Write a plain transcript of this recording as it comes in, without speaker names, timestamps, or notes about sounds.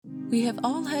We have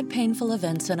all had painful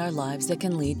events in our lives that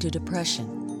can lead to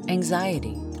depression,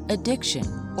 anxiety, addiction,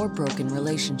 or broken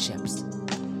relationships.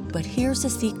 But here's the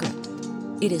secret.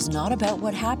 It is not about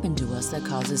what happened to us that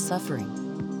causes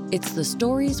suffering. It's the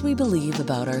stories we believe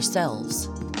about ourselves.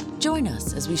 Join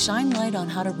us as we shine light on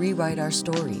how to rewrite our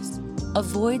stories,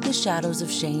 avoid the shadows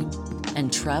of shame,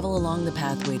 and travel along the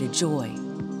pathway to joy,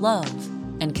 love,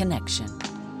 and connection.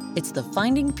 It's the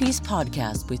Finding Peace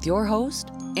podcast with your host,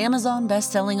 Amazon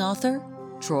best-selling author,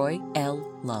 Troy L.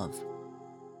 Love.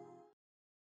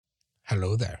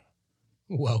 Hello there.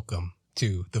 Welcome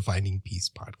to the Finding Peace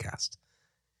podcast.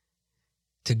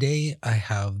 Today, I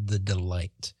have the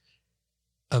delight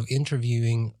of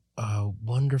interviewing a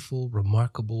wonderful,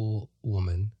 remarkable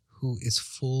woman who is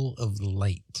full of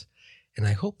light. And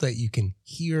I hope that you can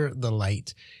hear the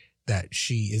light that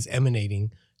she is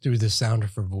emanating through the sound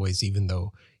of her voice, even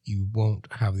though you won't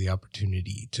have the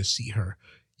opportunity to see her.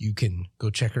 You can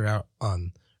go check her out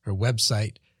on her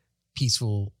website,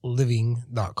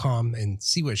 PeaceFullLiving.com, and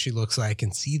see what she looks like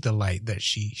and see the light that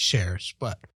she shares.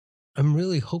 But I'm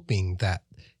really hoping that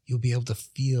you'll be able to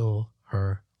feel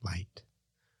her light.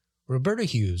 Roberta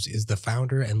Hughes is the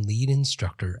founder and lead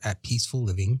instructor at PeaceFull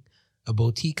Living, a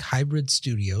boutique hybrid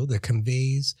studio that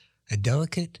conveys a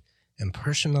delicate and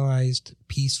personalized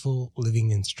peaceful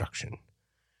living instruction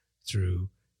through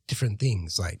different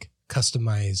things like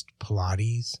customized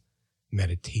Pilates,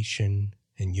 meditation,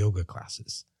 and yoga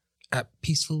classes. At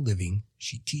PeaceFull Living,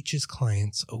 she teaches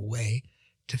clients a way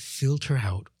to filter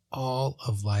out all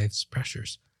of life's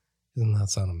pressures. Doesn't that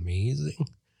sound amazing?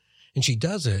 And she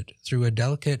does it through a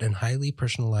delicate and highly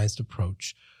personalized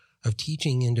approach of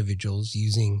teaching individuals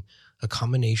using a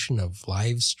combination of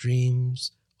live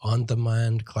streams,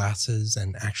 on-demand classes,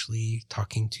 and actually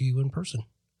talking to you in person.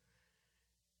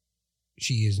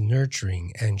 She is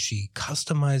nurturing and she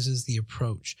customizes the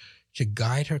approach to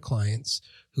guide her clients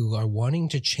who are wanting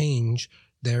to change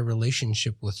their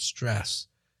relationship with stress.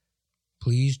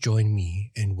 Please join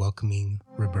me in welcoming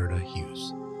Roberta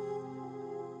Hughes.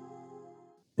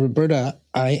 Roberta,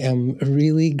 I am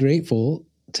really grateful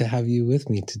to have you with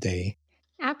me today.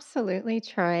 Absolutely,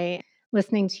 Troy.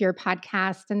 Listening to your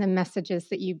podcast and the messages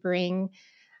that you bring,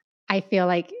 I feel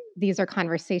like these are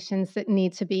conversations that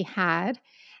need to be had,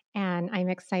 and I'm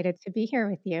excited to be here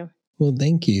with you. Well,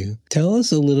 thank you. Tell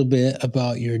us a little bit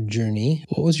about your journey.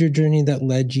 What was your journey that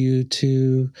led you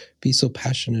to be so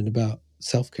passionate about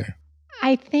self-care?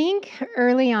 I think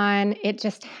early on, it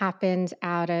just happened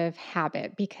out of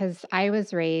habit because I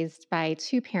was raised by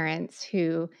two parents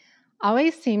who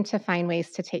always seemed to find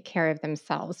ways to take care of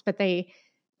themselves, but they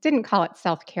didn't call it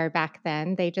self care back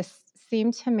then. They just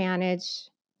seemed to manage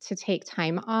to take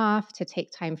time off, to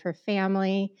take time for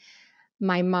family.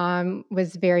 My mom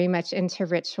was very much into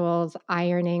rituals,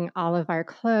 ironing all of our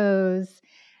clothes,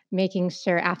 making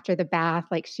sure after the bath,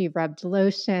 like she rubbed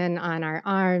lotion on our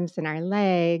arms and our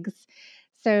legs.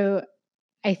 So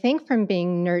I think from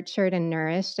being nurtured and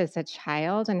nourished as a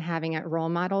child and having it role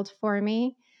modeled for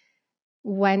me,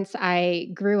 once I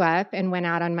grew up and went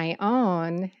out on my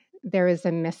own, there was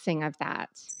a missing of that.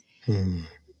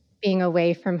 Being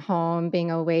away from home, being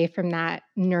away from that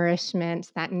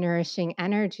nourishment, that nourishing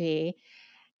energy.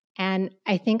 And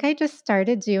I think I just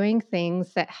started doing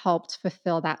things that helped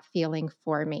fulfill that feeling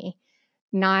for me,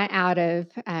 not out of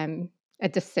a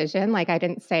decision. Like I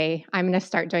didn't say, I'm going to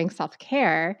start doing self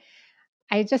care.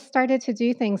 I just started to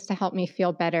do things to help me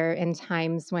feel better in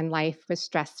times when life was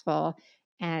stressful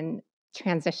and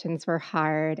transitions were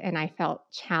hard and I felt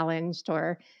challenged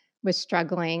or was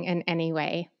struggling in any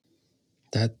way.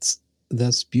 That's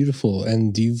beautiful.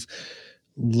 And you've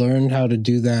learned how to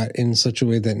do that in such a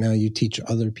way that now you teach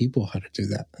other people how to do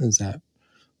that. Is that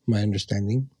my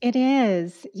understanding? It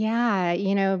is. Yeah.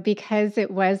 Because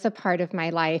it was a part of my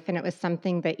life and it was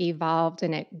something that evolved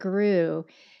and it grew.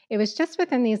 It was just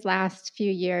within these last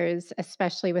few years,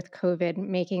 especially with COVID,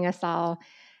 making us all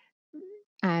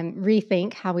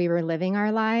rethink how we were living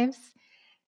our lives,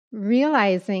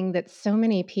 realizing that so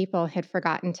many people had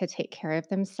forgotten to take care of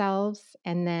themselves.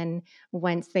 And then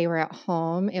once they were at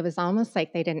home, it was almost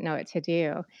like they didn't know what to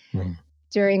do.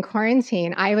 During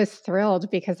quarantine, I was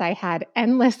thrilled because I had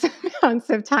endless amounts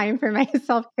of time for my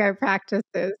self-care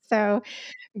practices. So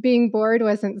being bored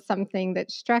wasn't something that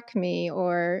struck me,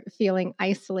 or feeling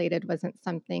isolated wasn't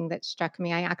something that struck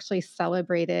me. I actually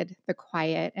celebrated the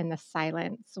quiet and the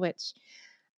silence, which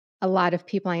a lot of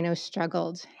people I know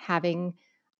struggled having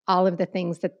all of the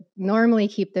things that normally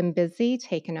keep them busy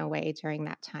taken away during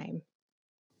that time.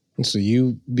 And so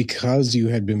because you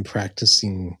had been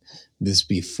practicing this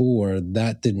before,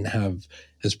 that didn't have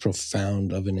as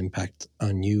profound of an impact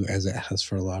on you as it has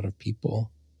for a lot of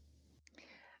people.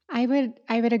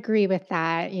 I would agree with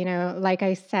that. Like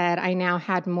I said, I now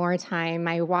had more time.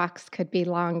 My walks could be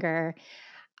longer.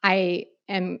 I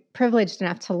am privileged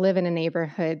enough to live in a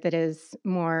neighborhood that is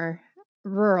more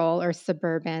rural or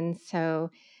suburban.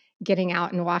 So getting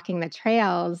out and walking the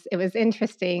trails, it was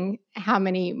interesting how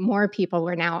many more people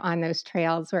were now on those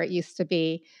trails where it used to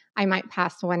be I might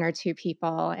pass one or two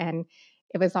people, and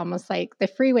it was almost like the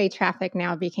freeway traffic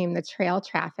now became the trail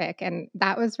traffic. And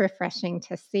that was refreshing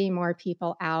to see more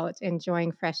people out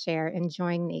enjoying fresh air,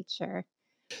 enjoying nature.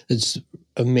 It's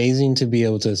amazing to be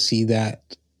able to see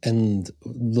that and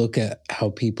look at how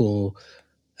people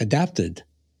adapted.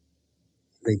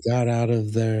 They got out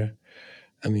of their,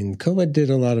 I mean, COVID did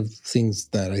a lot of things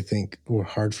that I think were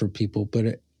hard for people, but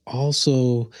it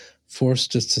also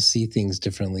forced us to see things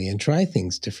differently and try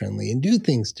things differently and do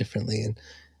things differently. And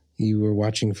you were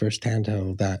watching firsthand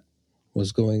how that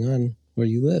was going on where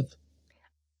you live.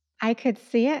 I could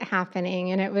see it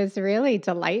happening, and it was really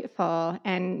delightful.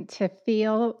 And to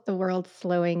feel the world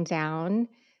slowing down,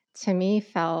 to me,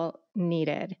 felt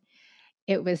needed.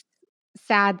 It was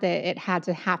sad that it had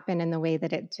to happen in the way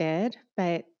that it did,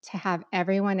 but to have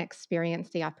everyone experience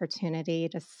the opportunity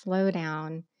to slow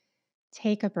down,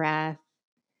 take a breath,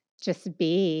 just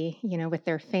be, with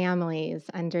their families,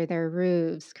 under their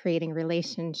roofs, creating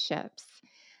relationships.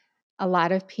 A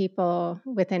lot of people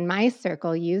within my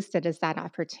circle used it as that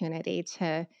opportunity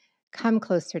to come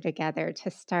closer together, to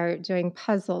start doing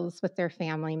puzzles with their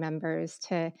family members,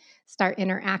 to start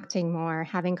interacting more,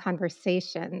 having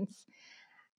conversations.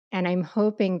 And I'm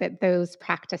hoping that those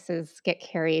practices get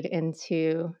carried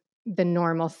into the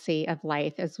normalcy of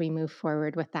life as we move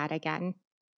forward with that again.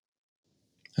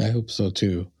 I hope so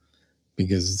too,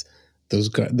 because those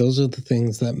are the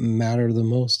things that matter the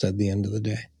most at the end of the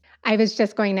day. I was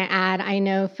just going to add, I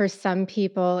know for some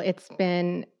people it's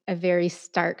been a very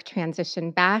stark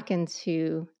transition back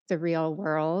into the real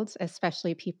world,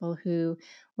 especially people who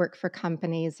work for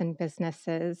companies and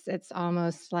businesses. It's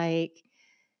almost like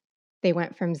they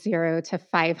went from 0 to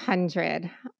 500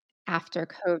 after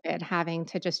COVID, having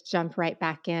to just jump right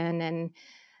back in and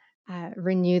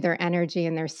renew their energy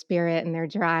and their spirit and their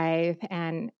drive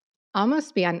and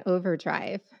almost be on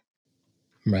overdrive.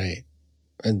 Right.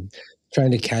 And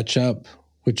trying to catch up,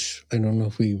 which I don't know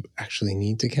if we actually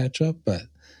need to catch up, but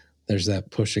there's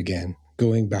that push again,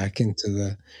 going back into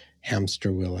the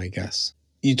hamster wheel, I guess.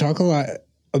 You talk a lot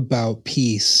about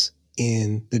peace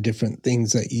in the different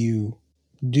things that you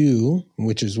do,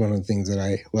 which is one of the things that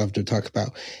I love to talk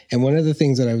about. And one of the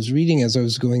things that I was reading as I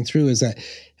was going through is that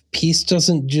peace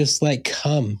doesn't just like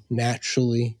come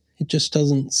naturally, it just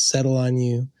doesn't settle on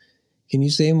you. Can you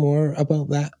say more about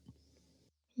that?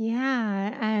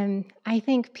 Yeah, I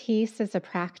think peace is a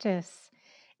practice.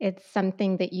 It's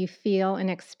something that you feel and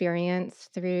experience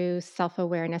through self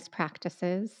awareness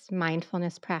practices,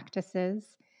 mindfulness practices.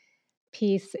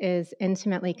 Peace is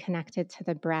intimately connected to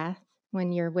the breath.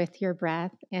 When you're with your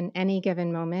breath in any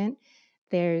given moment,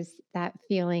 there's that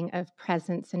feeling of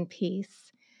presence and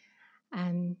peace.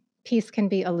 Peace can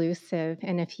be elusive,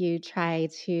 and if you try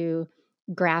to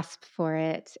grasp for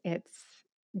it, it's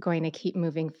going to keep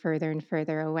moving further and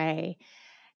further away.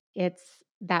 It's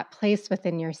that place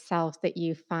within yourself that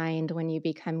you find when you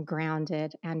become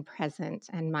grounded and present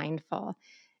and mindful.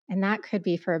 And that could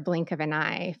be for a blink of an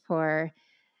eye, for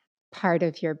part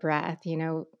of your breath.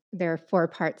 There are four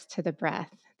parts to the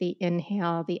breath: the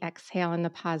inhale, the exhale, and the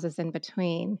pauses in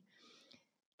between.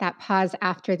 That pause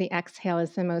after the exhale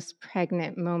is the most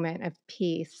pregnant moment of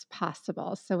peace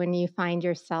possible. So when you find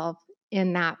yourself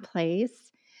in that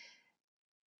place,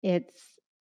 it's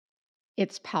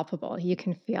it's palpable. You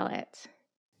can feel it.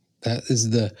 That is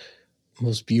the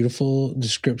most beautiful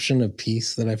description of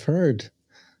peace that I've heard.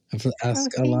 I've Oh,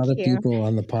 asked a lot thank of you. people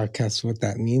on the podcast what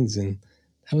that means, and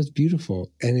that was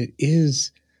beautiful. And it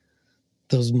is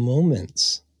those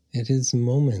moments. It is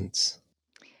moments.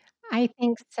 I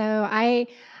think so. I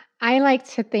like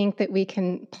to think that we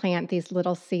can plant these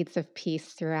little seeds of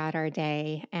peace throughout our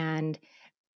day, and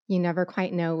you never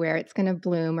quite know where it's going to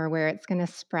bloom or where it's going to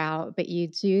sprout, but you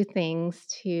do things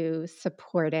to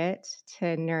support it,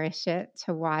 to nourish it,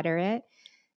 to water it,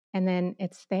 and then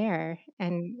it's there.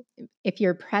 And if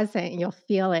you're present, you'll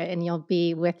feel it and you'll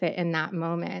be with it in that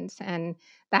moment. And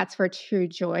that's where true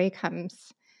joy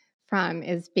comes from,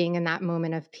 is being in that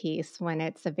moment of peace when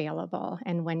it's available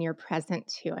and when you're present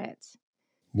to it.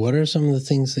 What are some of the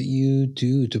things that you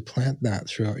do to plant that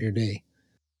throughout your day?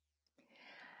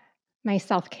 My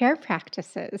self-care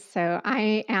practices. So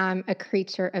I am a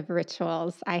creature of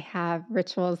rituals. I have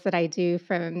rituals that I do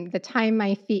from the time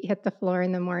my feet hit the floor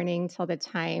in the morning till the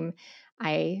time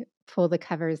I pull the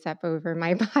covers up over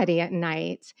my body at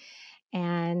night.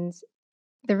 And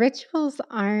the rituals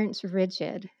aren't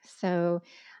rigid. So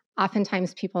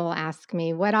oftentimes people will ask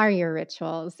me, "What are your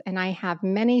rituals?" And I have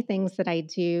many things that I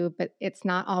do, but it's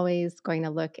not always going to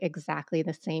look exactly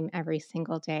the same every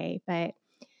single day. But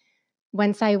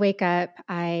once I wake up,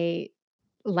 I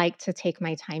like to take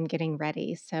my time getting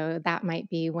ready. So that might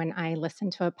be when I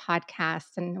listen to a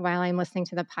podcast. And while I'm listening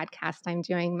to the podcast, I'm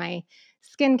doing my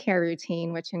skincare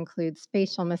routine, which includes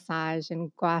facial massage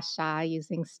and gua sha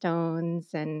using stones.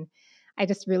 And I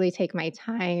just really take my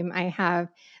time. I have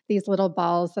these little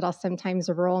balls that I'll sometimes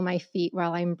roll my feet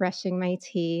while I'm brushing my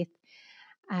teeth.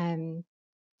 Um,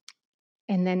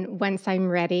 and then once I'm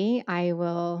ready, I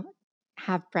will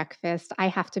have breakfast. I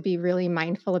have to be really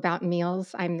mindful about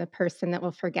meals. I'm the person that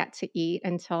will forget to eat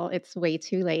until it's way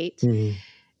too late. Mm.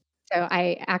 So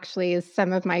I actually, as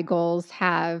some of my goals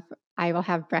have, I will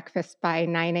have breakfast by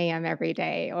 9 a.m. every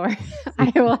day, or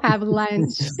I will have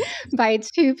lunch by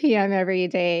 2 p.m. every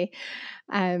day.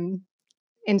 Um,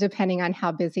 and depending on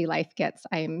how busy life gets,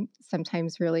 I'm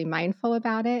sometimes really mindful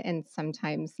about it and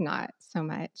sometimes not so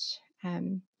much.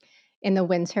 In the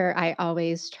winter, I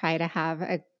always try to have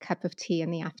a cup of tea in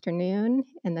the afternoon.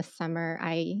 In the summer,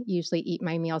 I usually eat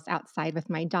my meals outside with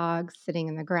my dogs, sitting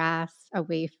in the grass,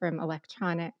 away from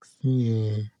electronics.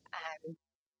 Mm.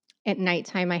 At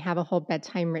nighttime, I have a whole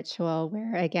bedtime ritual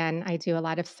where, again, I do a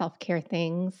lot of self care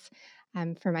things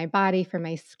for my body, for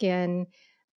my skin.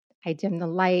 I dim the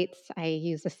lights. I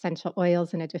use essential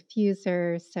oils and a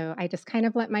diffuser. So I just kind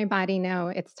of let my body know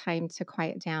it's time to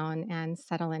quiet down and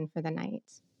settle in for the night.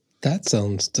 That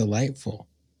sounds delightful.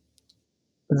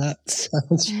 That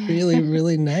sounds really,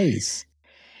 really nice.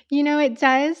 It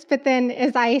does, but then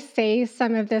as I say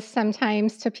some of this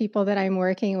sometimes to people that I'm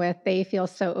working with, they feel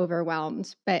so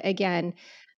overwhelmed. But again,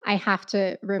 I have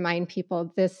to remind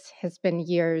people this has been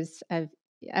years of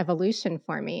evolution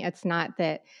for me. It's not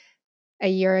that a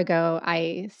year ago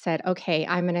I said, "Okay,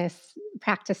 I'm going to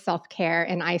practice self-care,"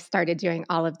 and I started doing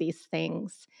all of these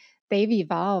things. They've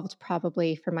evolved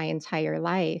probably for my entire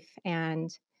life,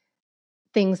 and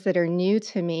things that are new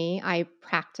to me, I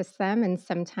practice them and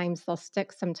sometimes they'll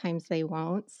stick, sometimes they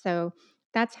won't. So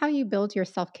that's how you build your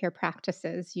self care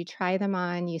practices. You try them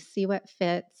on, you see what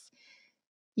fits.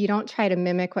 You don't try to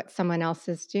mimic what someone else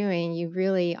is doing. You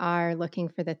really are looking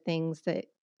for the things that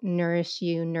nourish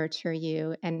you, nurture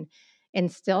you, and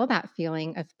instill that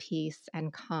feeling of peace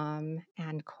and calm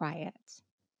and quiet.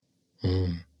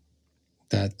 Mm.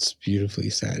 That's beautifully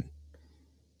said.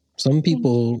 Some Thank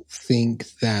people think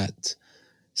that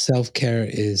self care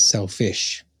is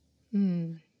selfish,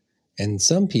 you. and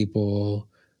some people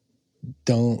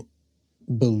don't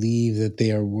believe that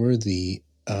they are worthy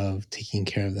of taking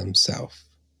care of themselves.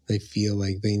 They feel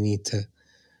like they need to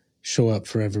show up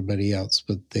for everybody else,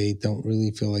 but they don't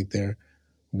really feel like they're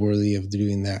worthy of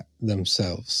doing that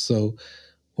themselves. So,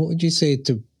 what would you say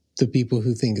to the people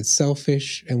who think it's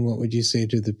selfish? And what would you say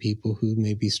to the people who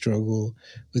maybe struggle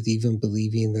with even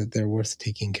believing that they're worth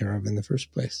taking care of in the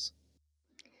first place?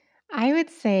 I would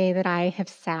say that I have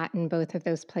sat in both of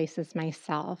those places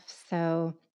myself.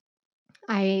 So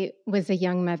I was a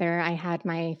young mother. I had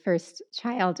my first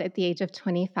child at the age of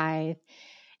 25.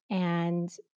 And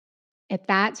at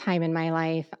that time in my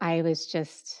life, I was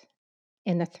just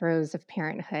in the throes of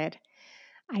parenthood.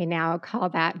 I now call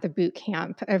that the boot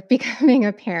camp of becoming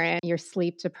a parent. You're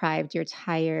sleep deprived, you're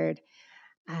tired.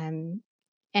 Um,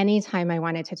 Anytime I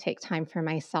wanted to take time for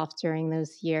myself during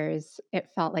those years, it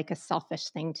felt like a selfish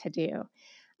thing to do.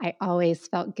 I always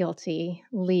felt guilty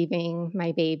leaving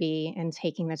my baby and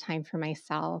taking the time for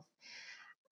myself.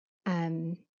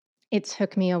 Um, it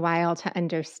took me a while to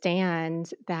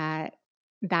understand that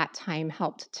that time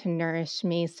helped to nourish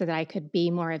me so that I could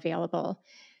be more available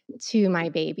to my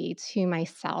baby, to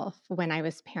myself when I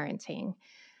was parenting.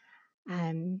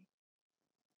 Um,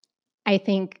 I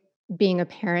think being a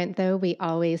parent, though, we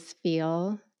always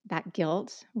feel that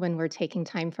guilt when we're taking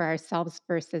time for ourselves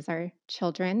versus our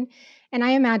children. And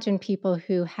I imagine people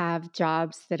who have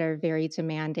jobs that are very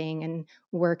demanding and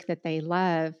work that they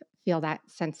love feel that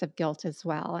sense of guilt as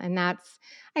well. And that's,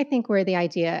 I think, where the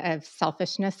idea of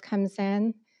selfishness comes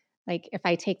in. Like, if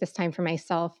I take this time for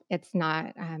myself, it's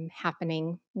not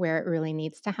happening where it really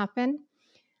needs to happen.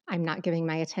 I'm not giving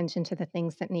my attention to the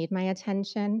things that need my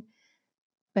attention.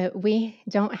 But we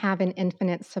don't have an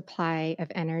infinite supply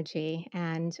of energy,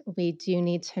 and we do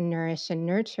need to nourish and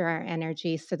nurture our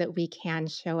energy so that we can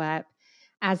show up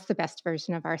as the best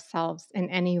version of ourselves in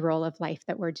any role of life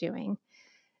that we're doing.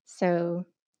 So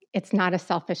it's not a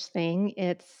selfish thing,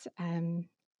 it's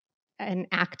an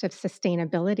act of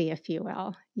sustainability, if you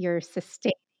will. You're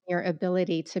sustaining. your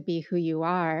ability to be who you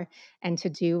are and to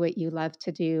do what you love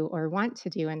to do or want to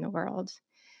do in the world.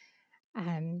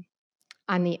 Um,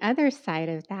 on the other side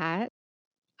of that,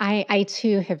 I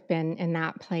too have been in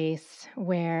that place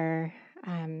where,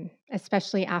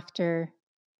 especially after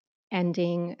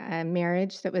ending a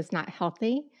marriage that was not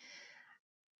healthy,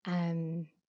 um,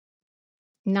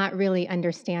 not really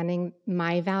understanding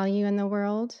my value in the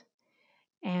world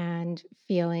and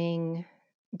feeling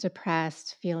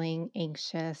depressed, feeling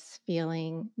anxious,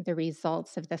 feeling the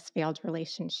results of this failed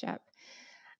relationship.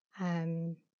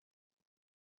 Um,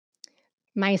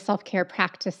 my self care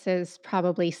practices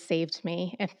probably saved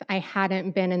me. If I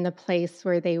hadn't been in the place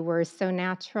where they were so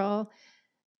natural,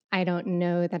 I don't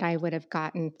know that I would have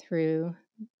gotten through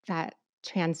that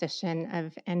transition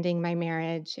of ending my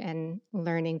marriage and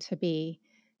learning to be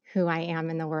who I am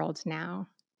in the world now.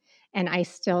 And I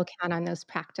still count on those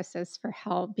practices for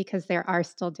help because there are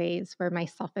still days where my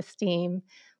self esteem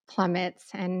plummets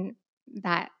and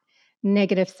that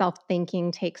negative self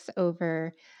thinking takes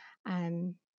over.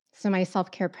 Um, so, my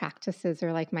self care practices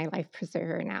are like my life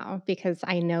preserver now because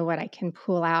I know what I can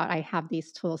pull out. I have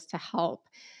these tools to help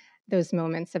those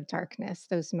moments of darkness,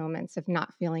 those moments of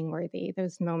not feeling worthy,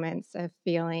 those moments of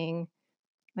feeling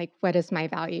like, what is my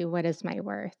value? What is my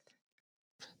worth?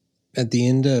 At the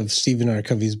end of Stephen R.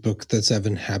 Covey's book, The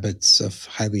 7 Habits of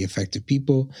Highly Effective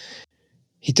People,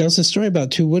 he tells a story about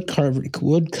two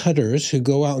woodcutters who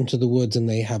go out into the woods and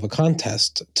they have a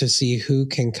contest to see who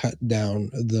can cut down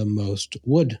the most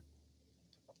wood.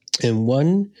 And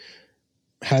one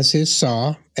has his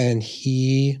saw and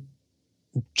he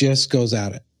just goes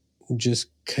at it, just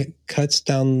cuts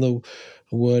down the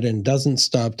wood and doesn't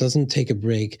stop, doesn't take a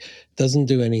break, doesn't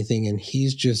do anything. And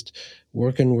he's just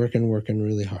working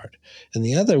really hard. And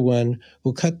the other one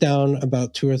will cut down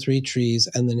about 2 or 3 trees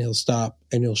and then he'll stop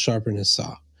and he'll sharpen his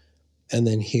saw. And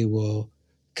then he will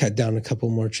cut down a couple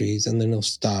more trees and then he'll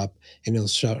stop and he'll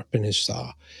sharpen his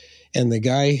saw. And the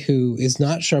guy who is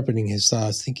not sharpening his saw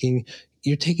is thinking,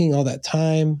 you're taking all that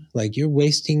time, like you're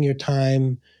wasting your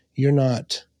time. You're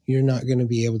not going to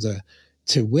be able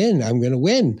to win. I'm going to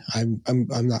win. I'm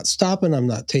not stopping. I'm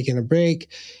not taking a break.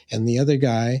 And the other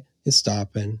guy is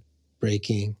stopping,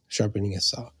 breaking, sharpening his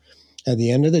saw. At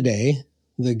the end of the day,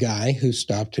 the guy who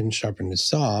stopped and sharpened his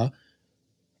saw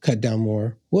cut down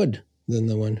more wood than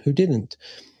the one who didn't.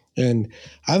 And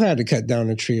I've had to cut down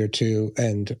a tree or two,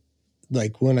 and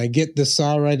like when I get the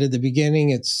saw right at the beginning,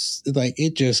 it's like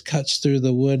it just cuts through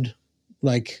the wood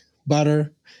like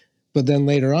butter. But then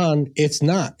later on, it's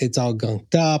not. It's all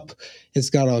gunked up. It's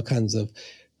got all kinds of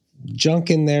junk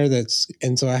in there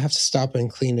and so I have to stop and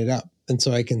clean it up. And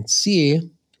so I can see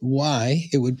why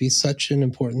it would be such an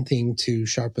important thing to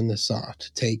sharpen the saw,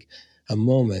 to take a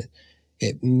moment.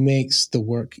 It makes the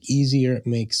work easier. It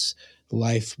makes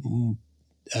life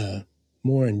uh,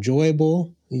 more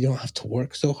enjoyable. You don't have to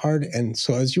work so hard. And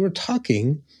so as you were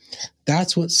talking,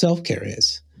 that's what self-care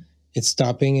is. It's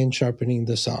stopping and sharpening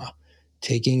the saw,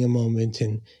 taking a moment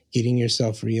and getting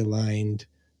yourself realigned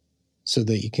so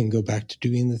that you can go back to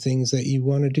doing the things that you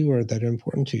want to do or that are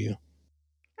important to you.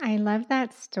 I love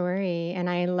that story, and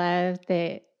I love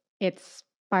that it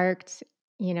sparked,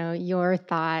 your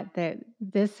thought that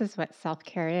this is what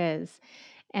self-care is.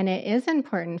 And it is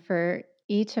important for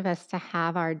each of us to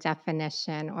have our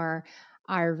definition or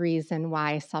our reason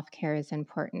why self-care is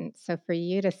important. So for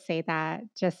you to say that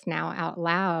just now out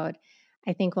loud,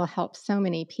 I think will help so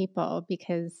many people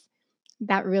because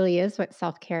that really is what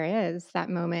self-care is, that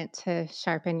moment to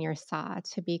sharpen your saw,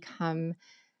 to become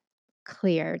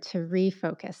clear, to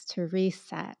refocus, to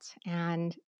reset,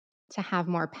 and to have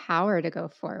more power to go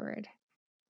forward.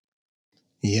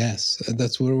 Yes,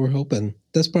 that's what we're hoping.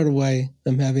 That's part of why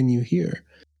I'm having you here.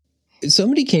 If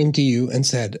somebody came to you and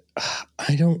said,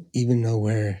 I don't even know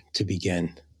where to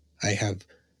begin. I have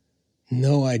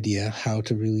no idea how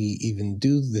to really even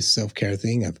do this self-care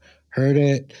thing. I've heard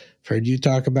it, I've heard you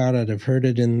talk about it, I've heard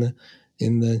it in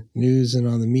the news and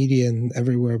on the media and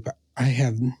everywhere, but I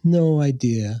have no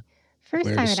idea First,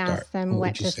 where to I would start. ask them, What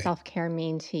what would you does say? self care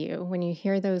mean to you? When you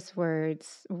hear those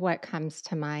words, what comes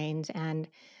to mind? And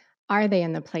are they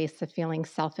in the place of feeling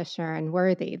selfish or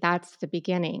unworthy? That's the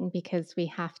beginning because we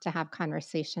have to have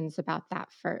conversations about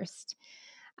that first.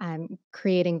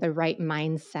 Creating the right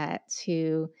mindset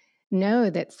to know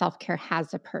that self care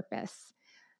has a purpose.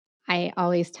 I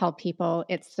always tell people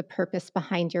it's the purpose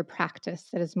behind your practice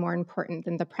that is more important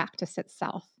than the practice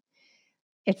itself.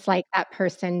 It's like that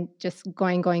person just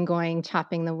going,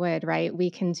 chopping the wood, right?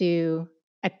 We can do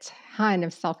a ton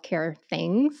of self-care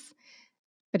things,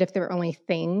 but if there are only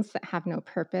things that have no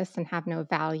purpose and have no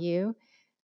value,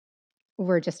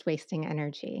 we're just wasting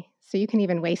energy. So you can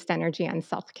even waste energy on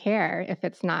self care if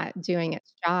it's not doing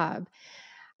its job.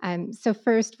 So,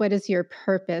 first, what is your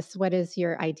purpose? What is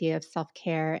your idea of self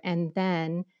care? And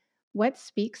then, what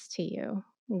speaks to you?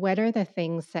 What are the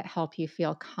things that help you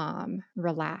feel calm,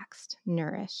 relaxed,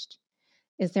 nourished?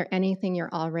 Is there anything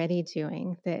you're already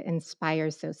doing that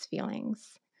inspires those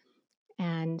feelings?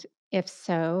 And if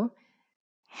so,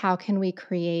 how can we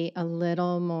create a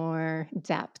little more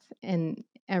depth in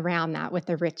around that with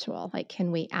a ritual? Like,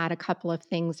 can we add a couple of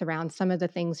things around some of the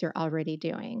things you're already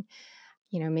doing?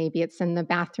 Maybe it's in the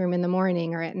bathroom in the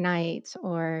morning or at night,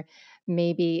 or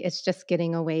maybe it's just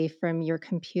getting away from your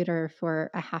computer for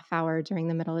a half hour during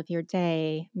the middle of your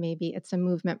day. Maybe it's a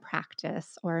movement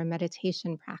practice or a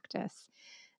meditation practice.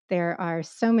 There are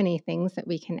so many things that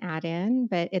we can add in,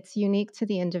 but it's unique to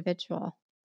the individual.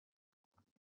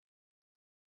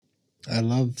 I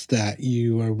love that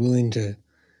you are willing to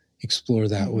explore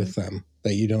that Mhm. with them,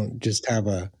 that you don't just have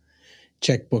a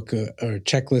checkbook or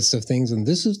checklist of things and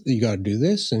this is, you got to do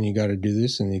this and you got to do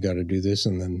this and you got to do this,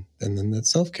 and then that's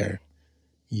self-care.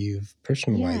 You've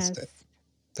personalized it. Yes.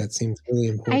 That seems really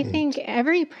I think important.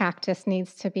 every practice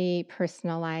needs to be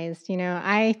personalized.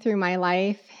 I, through my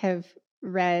life, have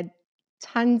read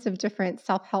tons of different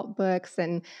self help books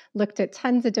and looked at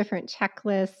tons of different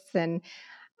checklists. And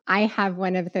I have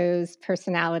one of those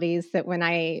personalities that when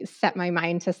I set my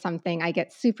mind to something, I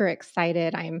get super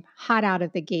excited. I'm hot out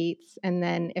of the gates. And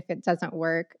then if it doesn't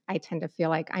work, I tend to feel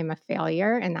like I'm a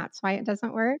failure. And that's why it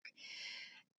doesn't work.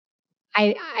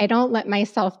 I don't let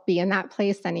myself be in that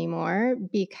place anymore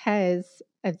because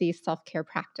of these self-care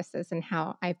practices and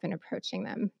how I've been approaching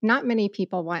them. Not many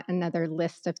people want another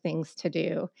list of things to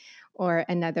do or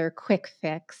another quick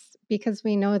fix because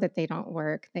we know that they don't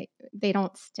work. They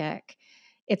don't stick.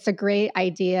 It's a great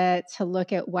idea to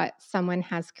look at what someone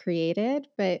has created,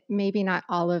 but maybe not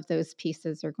all of those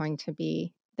pieces are going to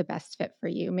be the best fit for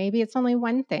you. Maybe it's only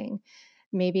one thing.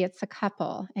 Maybe it's a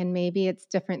couple, and maybe it's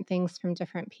different things from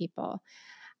different people.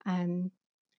 um,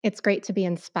 it's great to be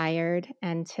inspired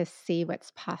and to see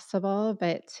what's possible,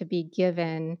 but to be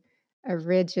given a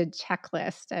rigid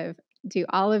checklist of do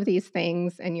all of these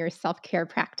things and your self care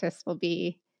practice will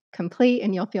be complete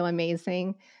and you'll feel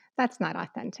amazing. That's not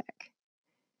authentic.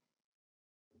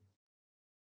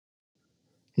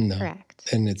 No,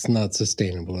 Correct. and it's not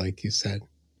sustainable, like you said.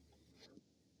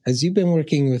 As you've been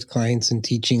working with clients and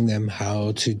teaching them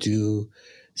how to do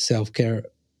self-care,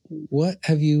 what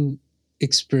have you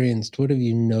experienced? What have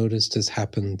you noticed has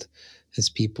happened as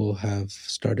people have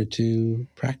started to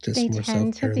practice They more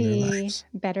tend to self-care in their be lives?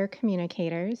 better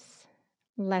communicators,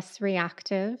 less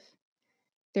reactive.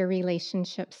 Their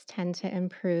relationships tend to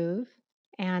improve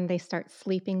and they start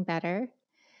sleeping better.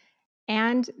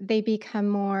 And they become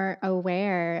more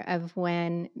aware of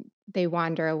when they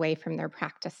wander away from their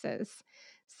practices.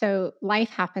 So life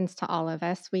happens to all of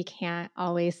us. We can't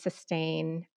always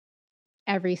sustain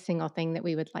every single thing that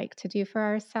we would like to do for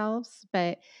ourselves,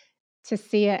 but to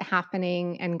see it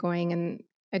happening and going in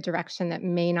a direction that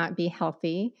may not be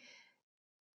healthy,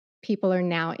 people are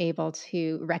now able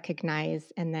to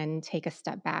recognize and then take a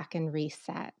step back and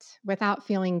reset without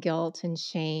feeling guilt and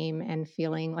shame and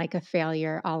feeling like a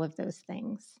failure, all of those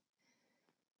things.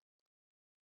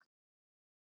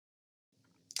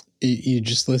 You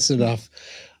just listed off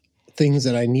things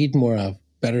that I need more of: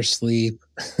 better sleep,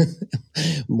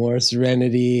 more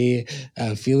serenity,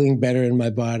 feeling better in my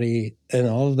body. And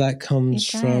all of that comes It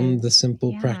from does. the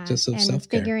simple Yeah. practice of And self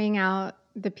care. figuring out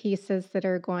the pieces that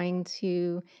are going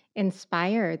to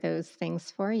inspire those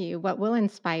things for you. What will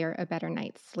inspire a better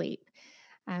night's sleep?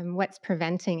 What's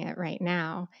preventing it right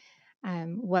now?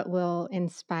 What will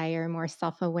inspire more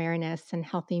self awareness and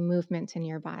healthy movement in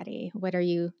your body? What are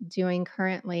you doing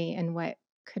currently, and what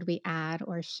could we add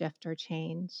or shift or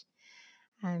change?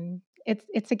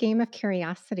 It's a game of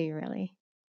curiosity, really.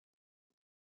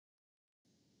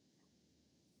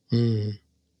 Mm,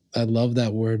 I love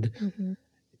that word. Hmm.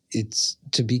 It's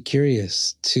to be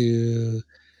curious, to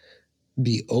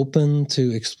be open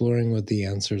to exploring what the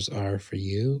answers are for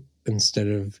you, instead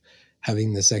of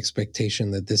having this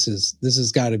expectation that this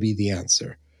has got to be the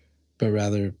answer, but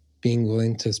rather being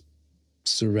willing to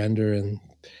surrender and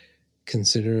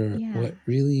consider Yeah. what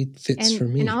really fits for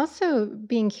And me. also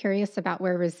being curious about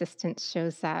where resistance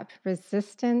shows up.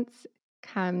 Resistance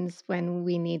comes when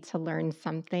we need to learn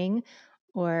something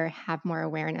or have more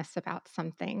awareness about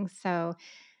something. So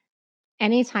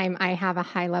anytime I have a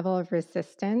high level of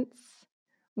resistance,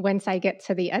 once I get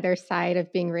to the other side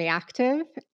of being reactive,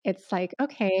 it's like,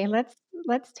 okay, let's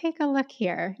take a look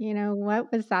here.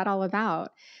 What was that all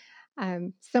about?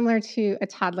 Similar to a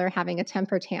toddler having a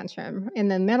temper tantrum. In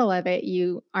the middle of it,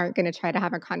 you aren't going to try to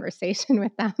have a conversation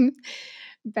with them.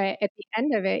 But at the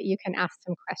end of it, you can ask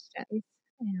some questions.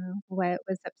 What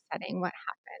was upsetting? What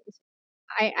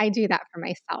happened? I do that for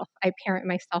myself. I parent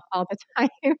myself all the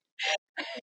time.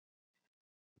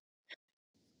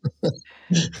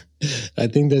 I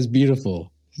think that's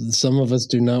beautiful. Some of us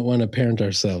do not want to parent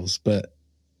ourselves, but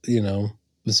you know,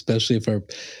 especially if our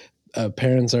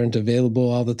parents aren't available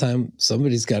all the time,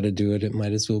 somebody's got to do it. It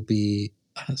might as well be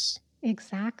us.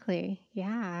 Exactly.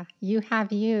 Yeah. You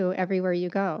have you everywhere you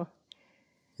go.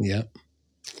 Yeah.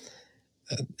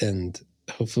 And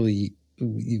hopefully,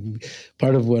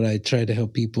 part of what I try to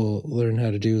help people learn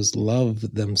how to do is love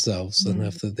themselves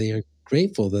enough that they are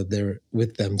grateful that they're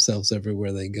with themselves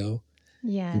everywhere they go.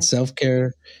 And Yes. self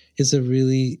care is a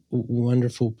really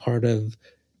wonderful part of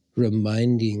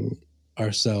reminding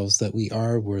ourselves that we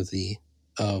are worthy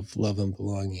of love and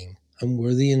belonging. I'm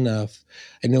worthy enough.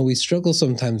 I know we struggle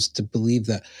sometimes to believe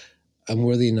that I'm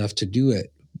worthy enough to do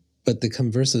it, but the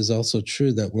converse is also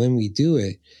true that when we do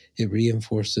it, it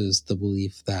reinforces the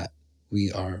belief that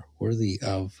we are worthy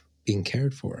of being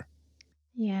cared for.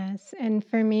 Yes. And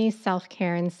for me, self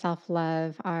care and self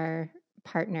love are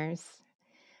partners.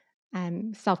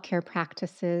 Self care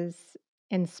practices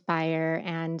inspire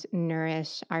and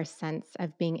nourish our sense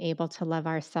of being able to love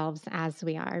ourselves as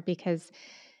we are because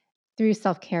through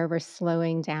self care, we're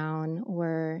slowing down,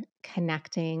 we're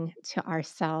connecting to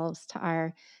ourselves, to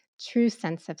our true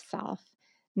sense of self,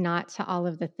 not to all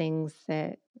of the things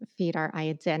that feed our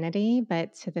identity,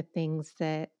 but to the things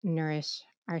that nourish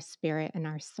our spirit and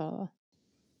our soul.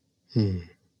 Hmm,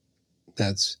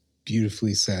 that's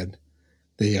beautifully said.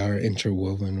 They are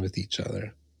interwoven with each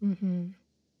other. Hmm.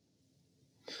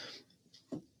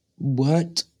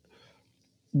 What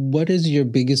What is your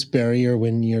biggest barrier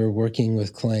when you're working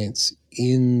with clients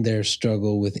in their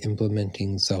struggle with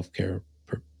implementing self care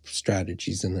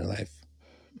strategies in their life?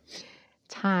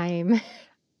 Time.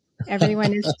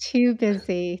 Everyone is too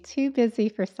busy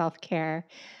for self care.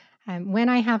 When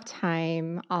I have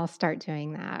time, I'll start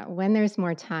doing that. When there's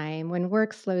more time, when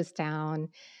work slows down,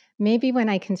 maybe when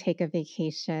I can take a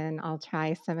vacation, I'll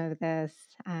try some of this.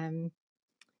 Um,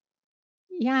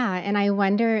 yeah, and I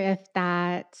wonder if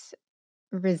that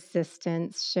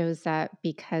resistance shows up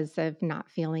because of not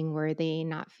feeling worthy,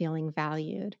 not feeling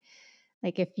valued.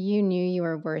 Like if you knew you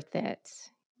were worth it,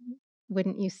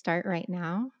 wouldn't you start right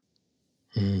now?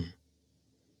 Mm,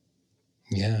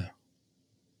 yeah.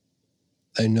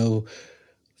 I know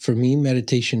for me,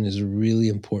 meditation is a really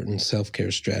important self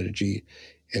care strategy.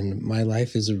 And my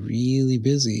life is really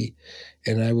busy.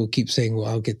 And I will keep saying, well,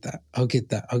 I'll get that. I'll get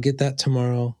that. I'll get that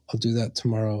tomorrow. I'll do that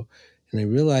tomorrow. And I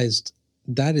realized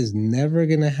that is never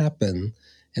going to happen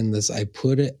unless I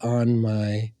put it on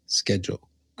my schedule.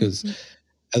 Because Mhm.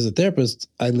 as a therapist,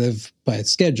 I live by a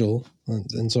schedule.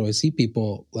 And so I see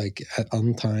people like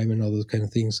on time and all those kind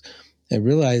of things. I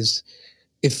realized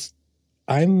if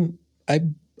I'm I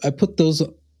I put those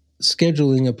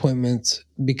scheduling appointments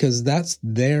because that's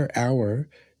their hour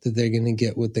that they're going to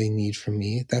get what they need from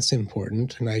me. That's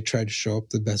important, and I try to show up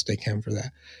the best I can for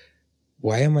that.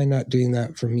 Why am I not doing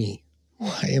that for me?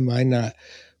 Why Mhm. am I not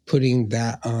putting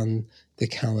that on the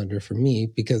calendar for me?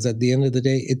 Because at the end of the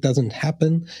day, it doesn't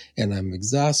happen, and I'm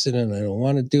exhausted and I don't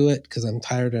want to do it because I'm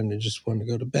tired and I just want to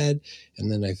go to bed.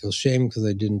 And then I feel shame because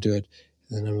I didn't do it.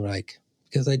 And then I'm like,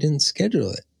 because I didn't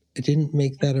schedule it. I didn't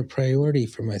make that a priority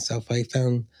for myself. I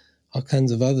found all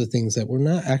kinds of other things that were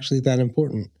not actually that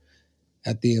important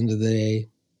at the end of the day,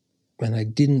 and I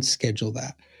didn't schedule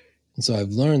that. And so I've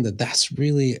learned that that's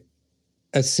really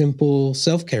a simple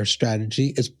self-care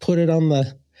strategy is put it on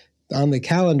the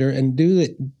calendar and do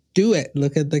it,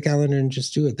 look at the calendar and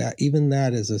just do it. That even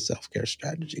that is a self-care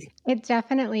strategy. It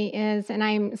definitely is. And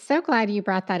I'm so glad you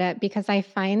brought that up because I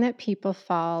find that people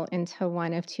fall into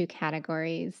one of two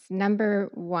categories.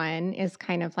 Number one is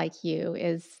kind of like you,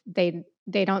 is they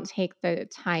don't take the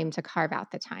time to carve out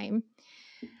the time.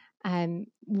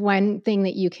 One thing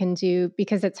that you can do,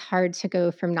 because it's hard to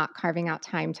go from not carving out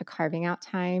time to carving out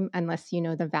time unless you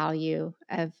know the value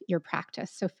of your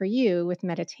practice. So for you with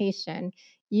meditation,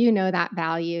 you know that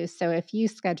value. So if you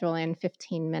schedule in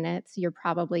 15 minutes, you're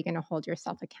probably going to hold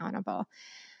yourself accountable.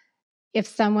 If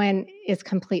someone is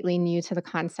completely new to the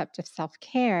concept of self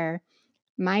care,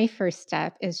 my first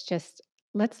step is just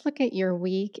let's look at your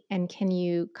week and can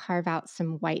you carve out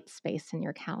some white space in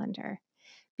your calendar?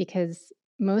 Because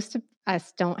most of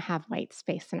us don't have white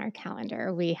space in our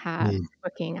calendar. We have Mm,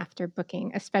 booking after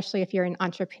booking, especially if you're an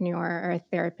entrepreneur or a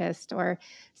therapist or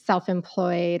self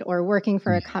employed or working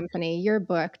for a mm, company, you're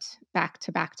booked back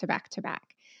to back to back to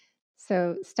back.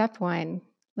 So, step one,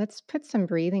 let's put some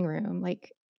breathing room,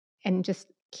 like, and just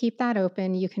keep that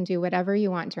open. You can do whatever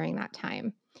you want during that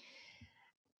time.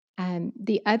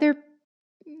 The other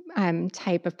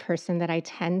type of person that I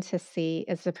tend to see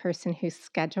is the person who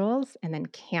schedules and then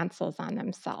cancels on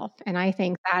themselves. And I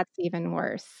think that's even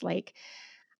worse. Like,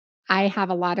 I have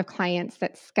a lot of clients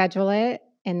that schedule it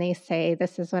and they say,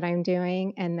 "This is what I'm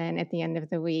doing." And then at the end of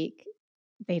the week,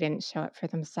 they didn't show up for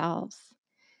themselves.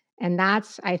 And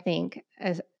that's, I think,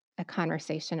 a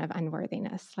conversation of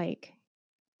unworthiness. Like,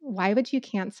 why would you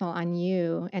cancel on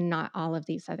you and not all of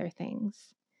these other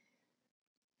things?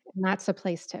 And that's a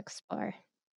place to explore.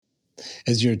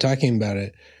 As you're talking about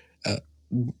it, uh,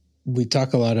 we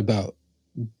talk a lot about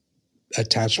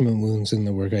attachment wounds in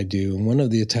the work I do. And one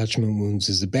of the attachment wounds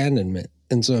is abandonment.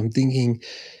 And so I'm thinking,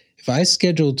 if I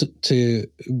scheduled to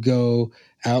go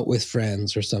out with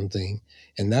friends or something,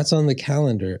 and that's on the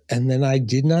calendar, and then I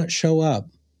did not show up,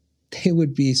 they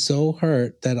would be so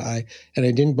hurt that I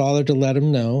didn't bother to let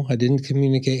them know. I didn't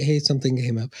communicate, hey, something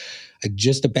came up. I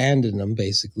just abandoned them,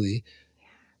 basically.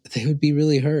 They would be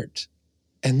really hurt.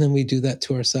 And then we do that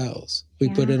to ourselves. We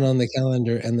put Yeah, it on the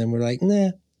calendar, and then we're like,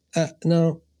 nah,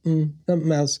 no,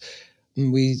 something else.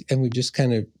 And we just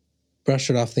kind of brush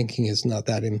it off, thinking it's not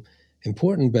that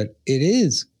important, but it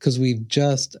is, because we've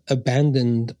just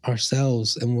abandoned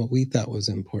ourselves and what we thought was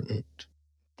important.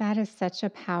 that is such a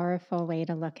powerful way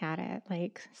to look at it.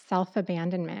 Like self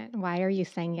abandonment. Why are you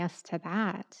saying yes to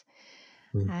that?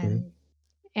 Mm-hmm. Um,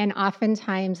 and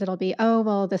oftentimes it'll be, oh,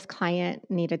 well, this client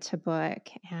needed to book.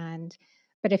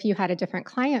 But if you had a different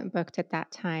client booked at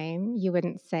that time, you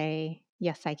wouldn't say,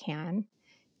 yes, I can.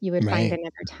 You would find Right.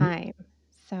 another time.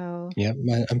 So, Yeah.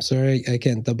 I'm sorry, I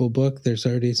can't double book. There's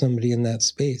already somebody in that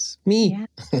space. Me. yeah.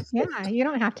 Yeah. You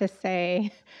don't have to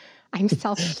say, I'm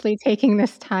selfishly taking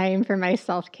this time for my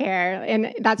self care.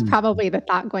 And that's Mhm. probably the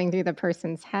thought going through the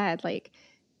person's head, like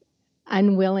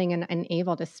unwilling and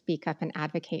unable to speak up and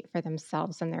advocate for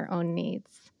themselves and their own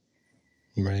needs.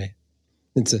 Right.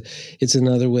 It's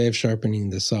another way of sharpening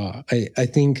the saw. I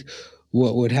think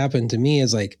what would happen to me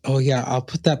is like, oh yeah, I'll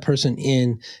put that person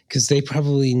in because they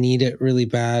probably need it really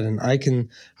bad, and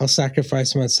I'll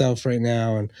sacrifice myself right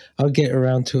now, and I'll get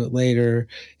around to it later.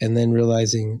 And then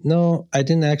realizing, no, I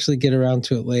didn't actually get around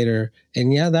to it later.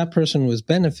 And yeah, that person was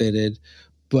benefited,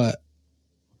 but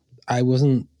I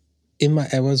wasn't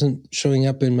I wasn't showing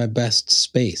up in my best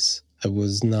space. I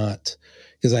was not,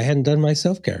 because I hadn't done my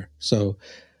self-care. So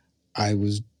I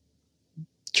was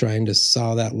trying to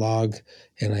saw that log,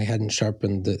 and I hadn't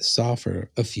sharpened the saw for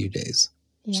a few days.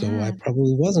 So I Yeah.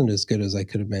 probably wasn't as good as I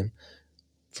could have been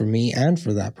for me and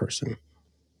for that person.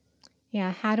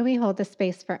 Yeah. How do we hold the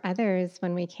space for others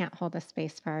when we can't hold the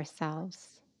space for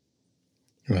ourselves?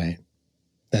 Right.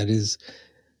 That is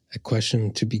a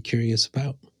question to be curious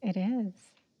about. It is.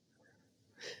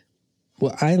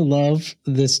 Well, I love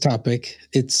this topic.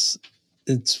 It's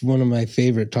one of my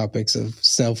favorite topics of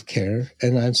self-care,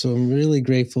 and I'm really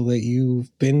grateful that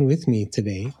you've been with me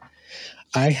today.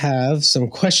 I have some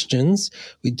questions.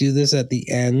 We do this at the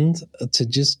end to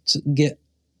just get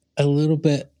a little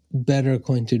bit better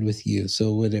acquainted with you.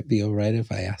 So would it be all right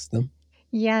if I ask them?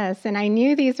 Yes. And I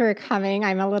knew these were coming.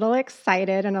 I'm a little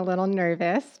excited and a little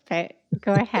nervous, but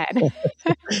go ahead.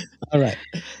 All right.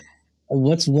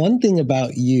 What's one thing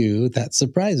about you that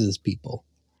surprises people?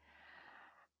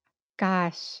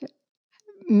 Gosh,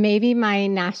 maybe my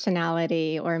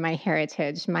nationality or my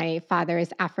heritage. My father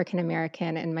is African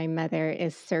American and my mother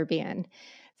is Serbian.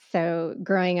 So,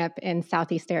 growing up in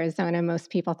Southeast Arizona, most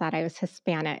people thought I was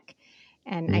Hispanic.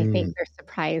 And I think Mm, they're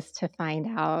surprised to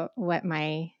find out what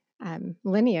my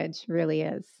lineage really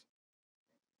is.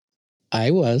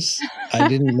 I was. I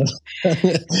didn't know.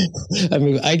 I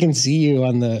mean, I can see you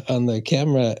on the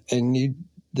camera, and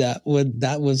that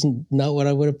was not what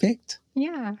I would have picked.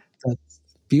 Yeah. That's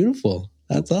beautiful.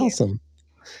 Thank That's you. awesome.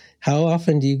 How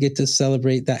often do you get to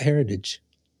celebrate that heritage?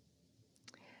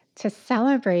 To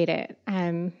celebrate it,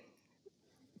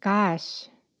 gosh,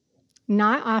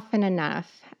 not often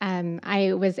enough.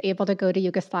 I was able to go to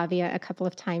Yugoslavia a couple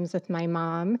of times with my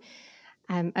mom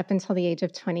up until the age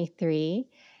of 23.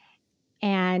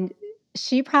 And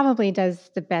she probably does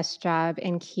the best job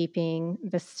in keeping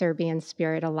the Serbian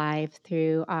spirit alive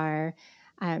through our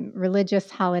religious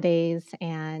holidays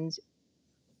and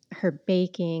her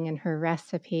baking and her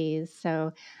recipes.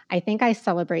 So I think I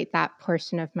celebrate that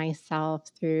portion of myself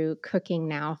through cooking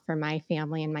now for my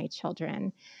family and my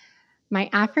children. My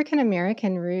African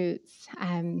American roots,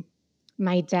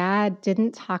 my dad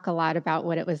didn't talk a lot about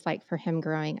what it was like for him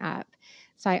growing up.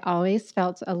 So I always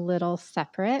felt a little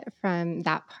separate from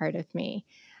that part of me.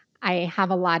 I have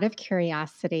a lot of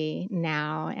curiosity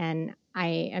now, and I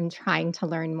am trying to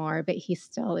learn more, but he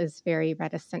still is very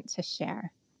reticent to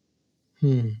share.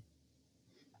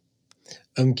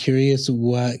 I'm curious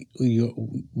what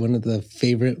one of the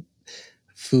favorite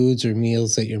foods or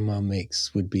meals that your mom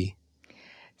makes would be.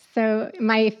 So,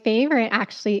 my favorite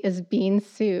actually is bean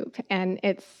soup, and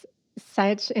it's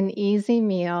such an easy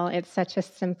meal. It's such a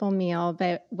simple meal,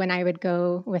 but when I would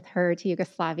go with her to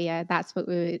Yugoslavia, that's what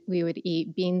we would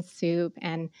eat, bean soup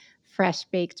and fresh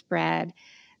baked bread.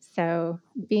 So,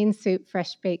 bean soup,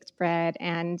 fresh baked bread,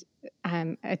 and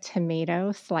a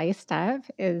tomato sliced up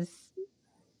is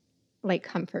like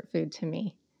comfort food to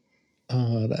me.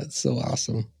 Oh, that's so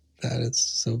awesome. That is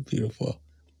so beautiful.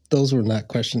 Those were not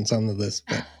questions on the list,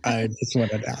 but I just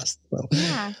wanted to ask. So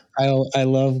Yeah. I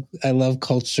love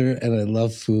culture and I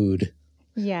love food.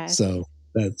 Yes. So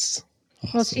that's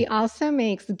Well, she awesome. also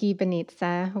makes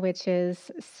gibanica, which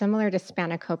is similar to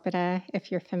spanakopita, if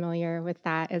you're familiar with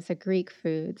that, as a Greek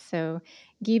food. So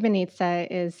gibanica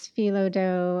is phyllo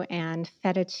dough and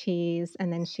feta cheese,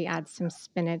 and then she adds some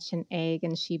spinach and egg,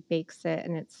 and she bakes it,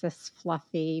 and it's this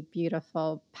fluffy,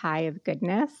 beautiful pie of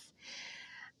goodness.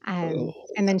 Oh,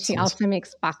 And then that she sounds also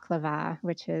makes baklava,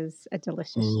 which is a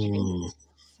delicious treat.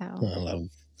 So I love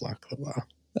baklava.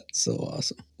 That's so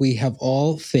awesome. We have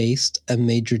all faced a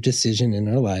major decision in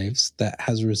our lives that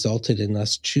has resulted in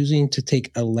us choosing to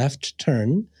take a left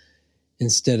turn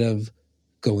instead of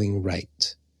going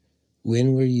right.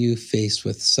 When were you faced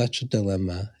with such a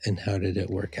dilemma and how did it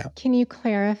work out? can you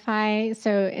clarify?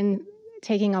 So, in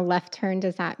taking a left turn,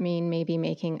 does that mean maybe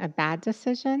making a bad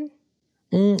decision?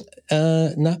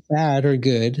 Not bad or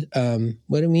good.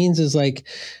 What it means is like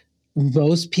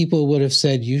most people would have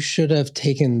said you should have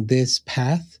taken this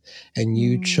path and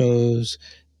you Mm, chose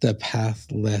the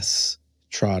path less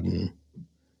trodden.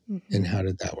 And mhm. how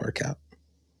did that work out?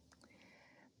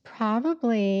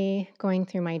 Probably going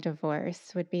through my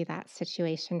divorce would be that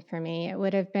situation for me. It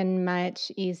would have been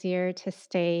much easier to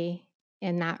stay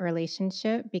in that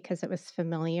relationship because it was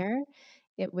familiar.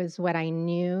 It was what I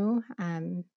knew.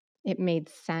 It made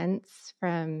sense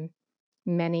from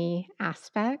many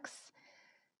aspects.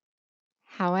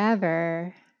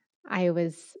 However, I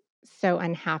was so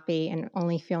unhappy and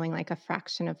only feeling like a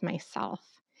fraction of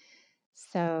myself.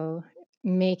 So,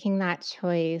 making that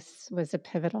choice was a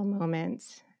pivotal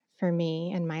moment for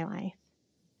me in my life.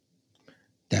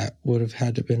 That would have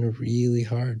had to have been a really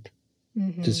hard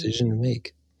Mhm. decision to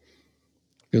make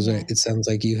because Yes. it sounds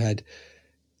like you had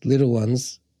little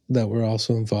ones that were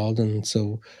also involved. And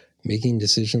so making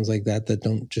decisions like that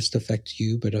don't just affect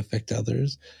you, but affect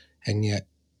others. And yet,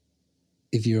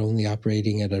 if you're only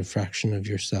operating at a fraction of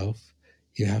yourself,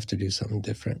 you have to do something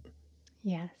different.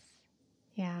 Yes.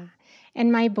 Yeah.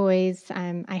 And my boys,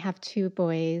 I have 2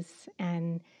 boys,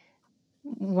 and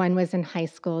one was in high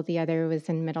school, the other was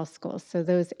in middle school. So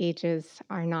those ages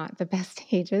are not the best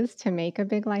ages to make a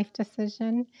big life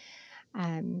decision.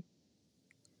 Um,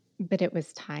 but it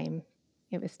was time.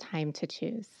 It was time to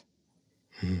choose.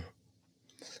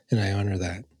 And I honor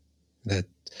that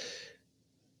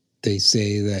they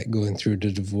say that going through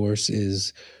the divorce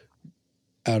is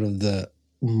out of the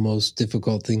most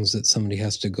difficult things that somebody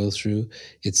has to go through.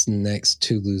 It's next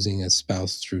to losing a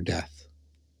spouse through death.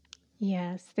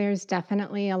 Yes, there's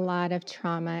definitely a lot of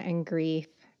trauma and grief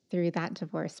through that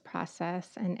divorce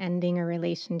process and ending a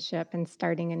relationship and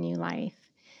starting a new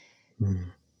life.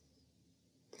 Mm.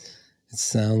 It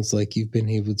sounds like you've been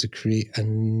able to create a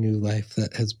new life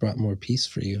that has brought more peace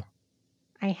for you.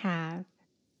 I have.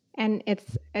 And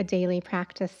it's a daily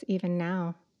practice even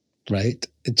now. Right?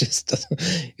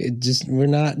 We're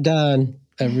not done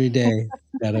every day.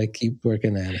 Gotta keep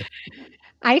working at it.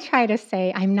 I try to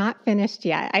say, I'm not finished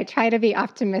yet. I try to be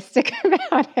optimistic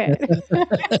about it.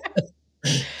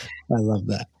 I love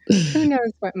that. Who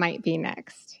knows what might be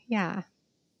next? Yeah.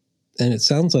 And it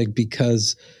sounds like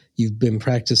because you've been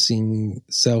practicing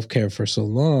self care for so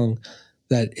long,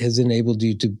 that has enabled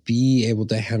you to be able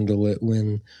to handle it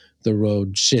when the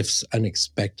road shifts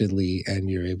unexpectedly and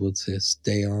you're able to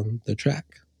stay on the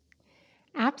track.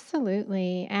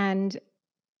 Absolutely. And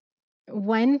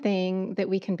one thing that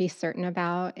we can be certain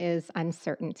about is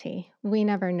uncertainty. We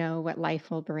never know what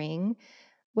life will bring.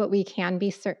 What we can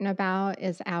be certain about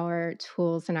is our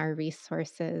tools and our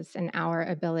resources and our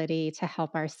ability to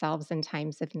help ourselves in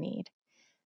times of need.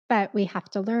 But we have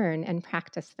to learn and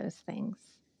practice those things.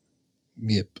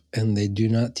 Yep. And they do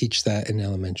not teach that in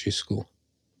elementary school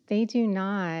They do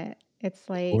not. It's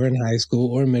or like in high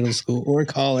school or middle school or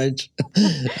college.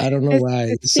 I don't know why.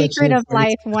 the It's such an secret of important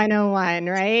life 101,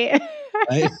 right?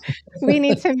 right? We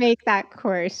need to make that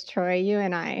course, Troy, you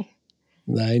and I.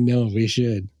 I know we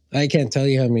should. I can't tell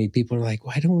you how many people are like,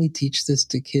 why don't we teach this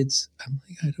to kids? I'm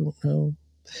like, I don't know.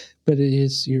 But it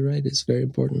is, you're right, it's very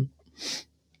important.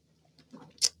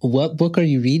 What book are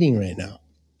you reading right now?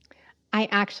 I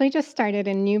actually just started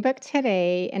a new book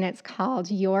today, and it's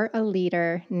called You're a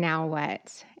Leader, Now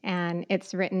What? And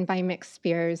it's written by Mick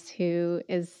Spears, who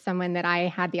is someone that I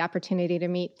had the opportunity to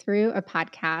meet through a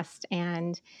podcast.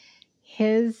 And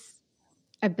his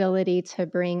ability to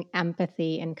bring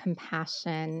empathy and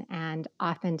compassion and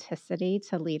authenticity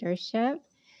to leadership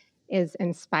is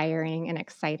inspiring and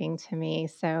exciting to me.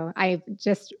 So I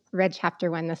just read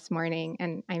chapter 1 this morning,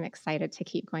 and I'm excited to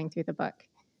keep going through the book.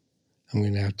 I'm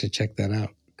going to have to check that out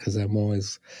because I'm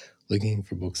always looking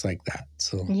for books like that.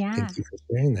 So Yeah. thank you for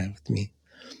sharing that with me.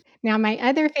 Now, my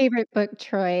other favorite book,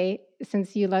 Troy,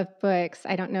 since you love books,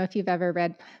 I don't know if you've ever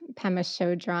read Pema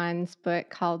Chodron's book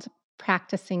called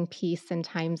Practicing Peace in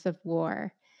Times of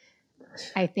War.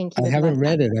 I think you I would love haven't that.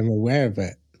 read it. I'm aware of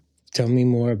it. Tell me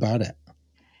more about it.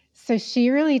 So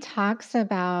she really talks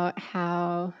about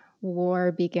how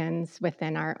war begins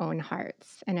within our own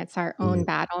hearts, and it's our own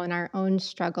battle and our own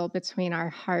struggle between our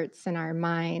hearts and our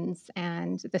minds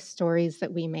and the stories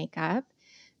that we make up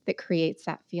that creates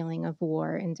that feeling of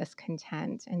war and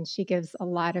discontent. And she gives a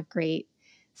lot of great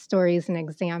stories and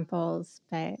examples,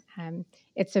 but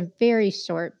it's a very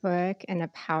short book and a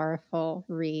powerful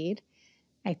read.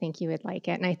 I think you would like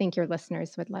it, and I think your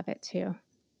listeners would love it too.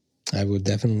 I will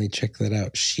definitely check that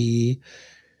out. She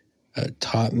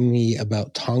taught me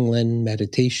about Tonglen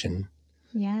meditation,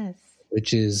 Yes.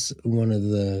 which is one of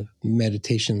the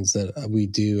meditations that we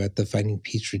do at the Finding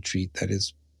Peace retreat that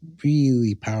is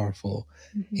really powerful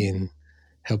in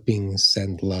helping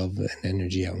send love and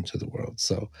energy out into the world.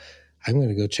 So I'm going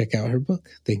to go check out her book.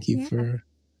 Thank you for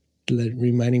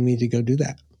reminding me to go do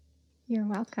that. You're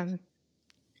welcome.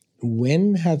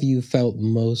 When have you felt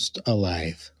most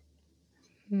alive?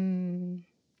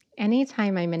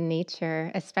 Anytime I'm in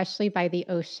nature, especially by the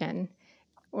ocean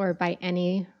or by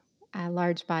any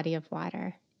large body of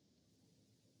water.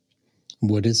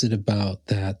 What is it about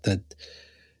that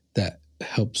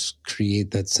helps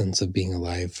create that sense of being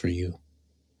alive for you?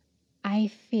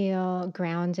 I feel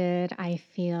grounded. I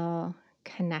feel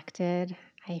connected.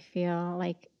 I feel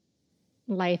like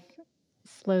life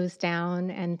slows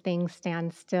down and things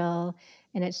stand still,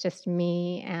 and it's just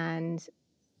me and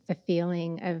the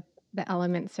feeling of the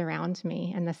elements around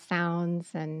me and the sounds,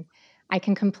 and I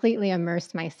can completely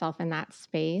immerse myself in that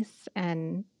space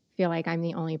and feel like I'm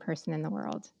the only person in the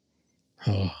world.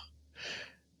 Oh,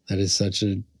 that is such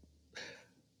a...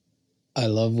 I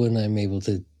love when I'm able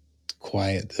to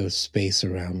quiet the space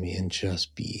around me and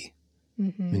just be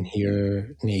and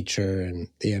hear nature and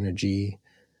the energy.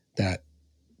 That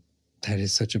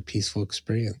is such a peaceful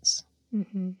experience.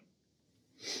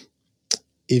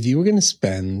 If you were going to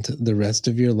spend the rest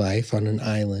of your life on an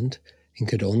island and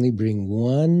could only bring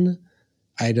one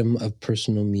item of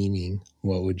personal meaning,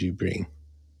 what would you bring?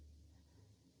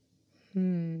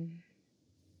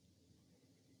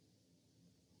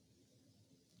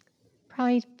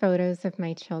 Probably photos of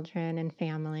my children and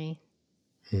family.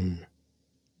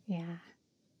 Yeah.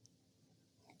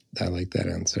 I like that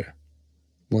answer.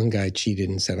 One guy cheated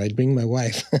and said, I'd bring my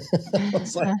wife. I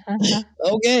was like,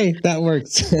 okay, that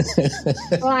works.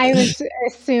 Well, I was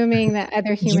assuming that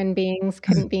other human beings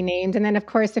couldn't be named. And then, of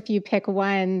course, if you pick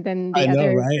one, then I the know,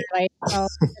 others right? are like, oh,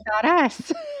 what about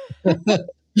us? At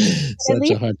Such a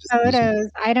least hard decision. photos,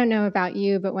 I don't know about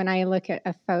you, but when I look at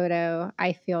a photo,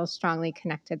 I feel strongly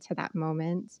connected to that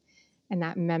moment and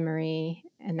that memory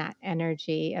and that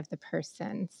energy of the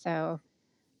person. So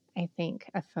I think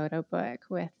a photo book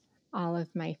with all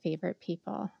of my favorite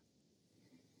people.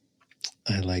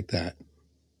 I like that.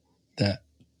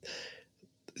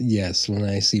 Yes, when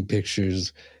I see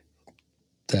pictures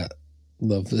that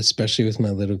love, especially with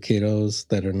my little kiddos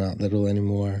that are not little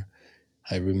anymore,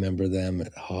 I remember them.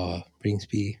 It brings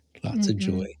me lots of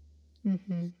joy.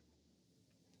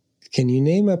 Can you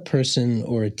name a person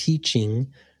or a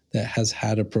teaching that has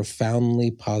had a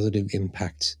profoundly positive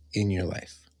impact in your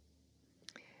life?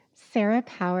 Sarah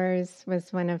Powers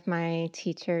was one of my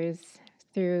teachers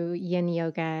through Yin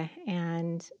Yoga,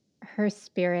 and her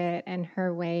spirit and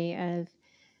her way of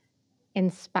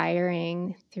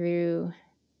inspiring through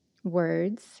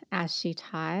words as she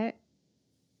taught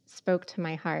spoke to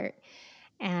my heart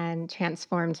and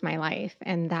transformed my life.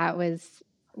 And that was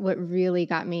what really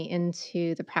got me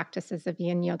into the practices of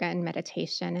Yin Yoga and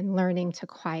meditation and learning to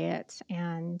quiet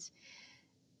and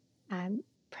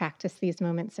practice these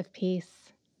moments of peace.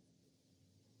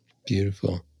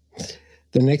 Beautiful.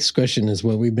 The next question is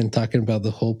what we've been talking about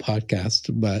the whole podcast,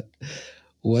 but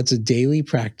what's a daily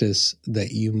practice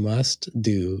that you must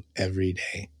do every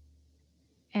day?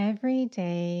 Every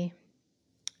day,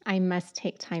 I must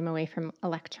take time away from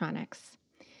electronics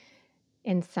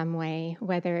in some way,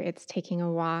 whether it's taking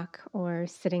a walk or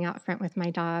sitting out front with my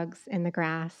dogs in the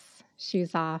grass,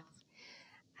 shoes off.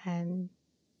 Um,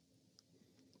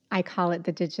 I call it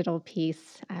the digital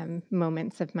peace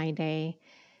moments of my day,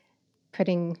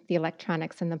 putting the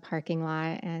electronics in the parking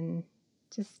lot and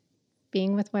just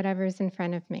being with whatever's in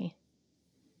front of me.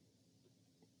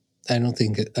 I don't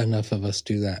think enough of us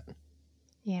do that.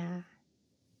 Yeah.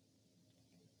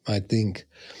 I think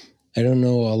I don't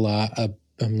know a lot.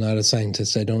 I'm not a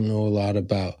scientist. I don't know a lot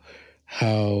about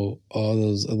how all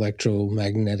those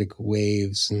electromagnetic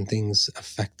waves and things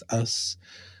affect us.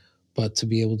 But to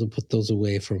be able to put those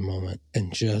away for a moment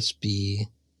and just be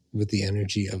with the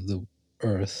energy of the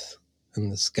earth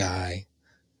and the sky,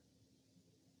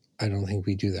 I don't think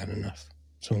we do that enough.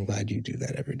 So I'm glad you do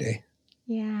that every day.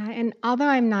 Yeah, and although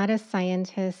I'm not a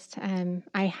scientist,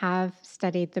 I have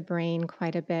studied the brain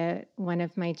quite a bit. One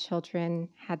of my children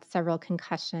had several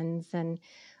concussions, and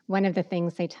one of the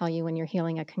things they tell you when you're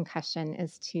healing a concussion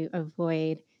is to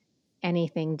avoid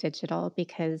anything digital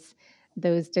because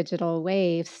those digital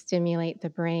waves stimulate the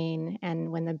brain.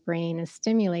 And when the brain is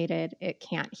stimulated, it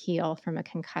can't heal from a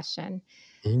concussion.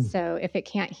 Mm. So if it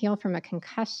can't heal from a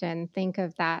concussion, think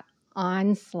of that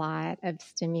onslaught of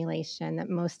stimulation that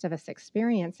most of us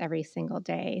experience every single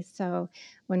day. So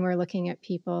when we're looking at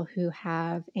people who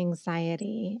have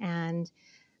anxiety and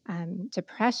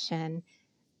depression,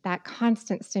 that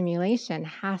constant stimulation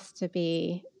has to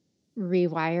be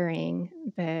rewiring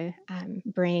the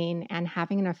brain and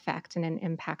having an effect and an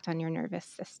impact on your nervous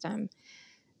system.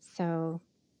 So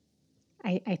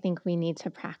I think we need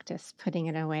to practice putting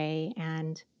it away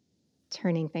and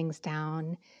turning things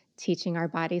down, teaching our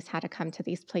bodies how to come to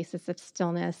these places of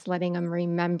stillness, letting them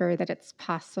remember that it's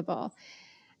possible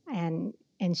and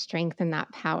strengthen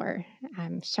that power,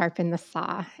 sharpen the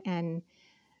saw, and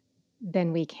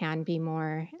then we can be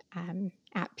more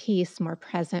at peace, more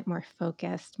present, more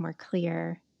focused, more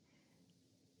clear.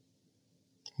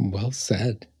 Well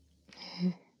said.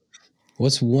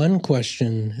 What's one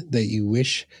question that you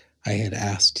wish I had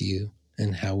asked you,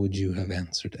 and how would you have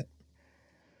answered it?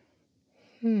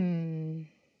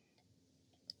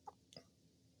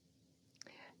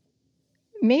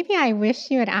 Maybe I wish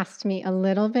you had asked me a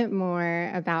little bit more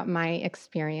about my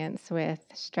experience with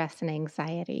stress and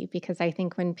anxiety, because I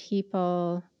think when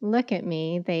people look at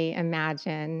me, they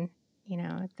imagine,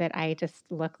 that I just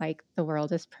look like the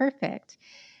world is perfect.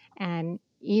 And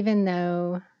even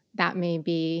though that may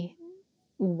be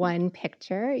one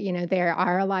picture, there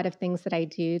are a lot of things that I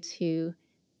do to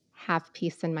have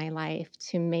peace in my life,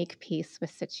 to make peace with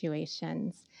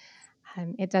situations.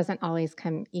 It doesn't always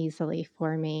come easily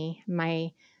for me.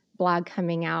 My blog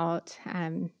coming out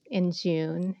in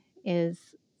June is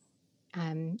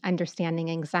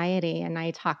Understanding Anxiety. And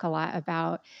I talk a lot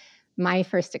about my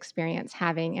first experience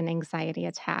having an anxiety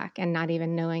attack and not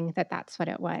even knowing that that's what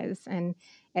it was. And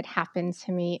it happened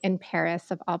to me in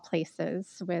Paris, of all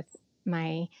places, with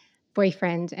my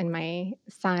boyfriend and my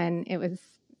son. It was,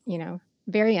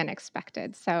 very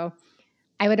unexpected. So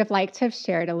I would have liked to have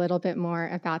shared a little bit more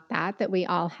about that we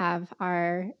all have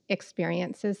our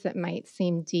experiences that might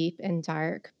seem deep and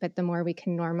dark, but the more we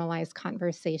can normalize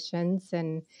conversations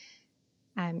and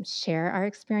share our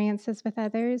experiences with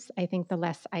others, I think the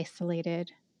less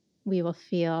isolated we will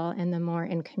feel and the more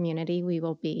in community we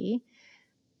will be,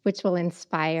 which will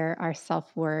inspire our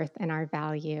self worth and our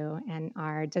value and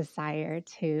our desire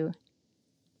to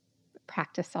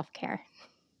practice self care.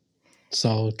 It's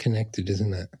all connected,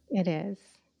 isn't it? It is.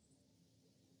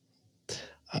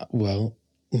 Well,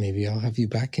 maybe I'll have you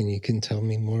back and you can tell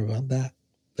me more about that.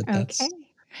 But Okay.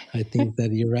 I think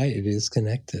that you're right. It is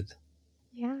connected.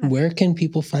 Yeah. Where can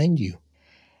people find you?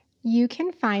 You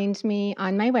can find me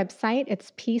on my website.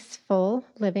 It's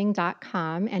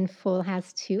peacefulliving.com, and full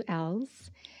has two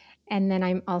L's. And then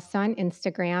I'm also on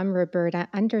Instagram,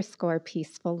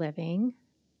 Roberta_peaceful living.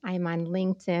 I'm on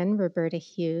LinkedIn, Roberta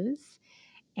Hughes,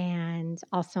 and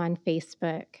also on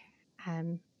Facebook.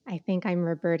 I think I'm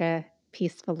Roberta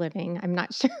Peaceful Living. I'm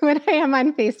not sure what I am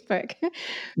on Facebook,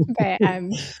 but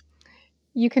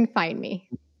you can find me.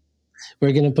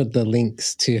 We're going to put the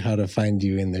links to how to find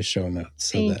you in the show notes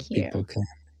so Thank that you. people can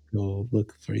go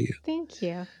look for you. Thank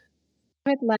you. I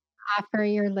would love to offer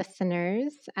your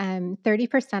listeners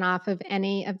 30% off of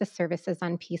any of the services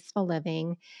on Peaceful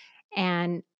Living,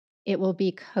 and it will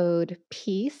be code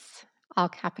PEACE, all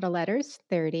capital letters,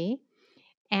 30.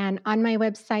 And on my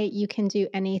website, you can do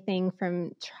anything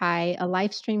from try a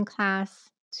live stream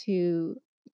class to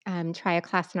try a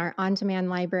class in our on-demand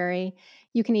library.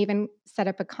 You can even set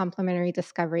up a complimentary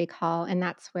discovery call, and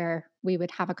that's where we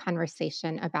would have a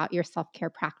conversation about your self-care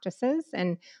practices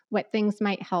and what things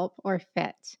might help or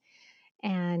fit.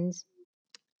 And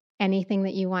anything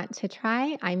that you want to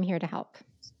try, I'm here to help.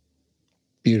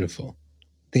 Beautiful.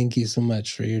 Thank you so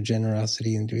much for your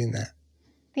generosity in doing that.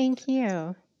 Thank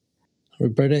you.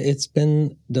 Roberta, it's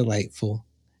been delightful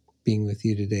being with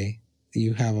you today.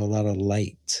 You have a lot of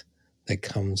light that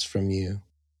comes from you.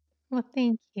 Well,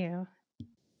 thank you.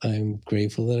 I'm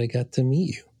grateful that I got to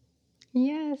meet you.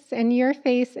 Yes, and your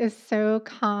face is so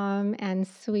calm and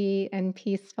sweet and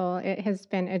peaceful. It has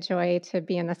been a joy to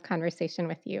be in this conversation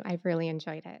with you. I've really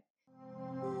enjoyed it.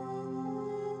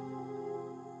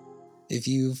 If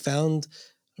you found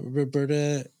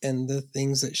Roberta and the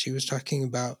things that she was talking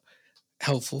about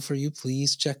helpful for you,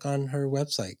 please check on her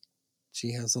website.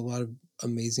 She has a lot of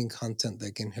amazing content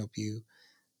that can help you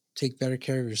take better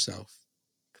care of yourself.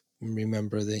 And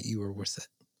remember that you are worth it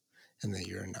and that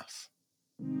you're enough.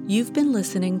 You've been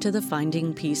listening to the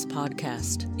Finding Peace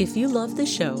podcast. If you love the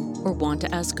show or want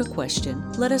to ask a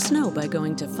question, let us know by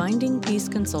going to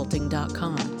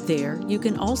findingpeaceconsulting.com. There, you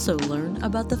can also learn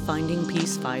about the Finding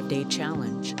Peace 5-Day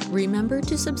Challenge. Remember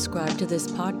to subscribe to this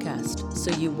podcast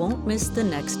so you won't miss the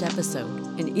next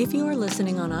episode. And if you are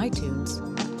listening on iTunes,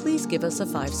 please give us a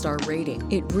 5-star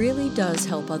rating. It really does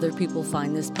help other people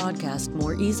find this podcast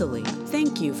more easily.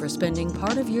 Thank you for spending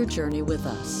part of your journey with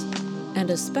us. And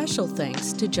a special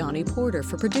thanks to Johnny Porter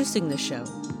for producing the show,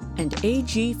 and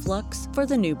A.G. Flux for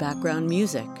the new background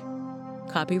music.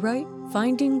 Copyright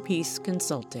Finding Peace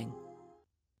Consulting.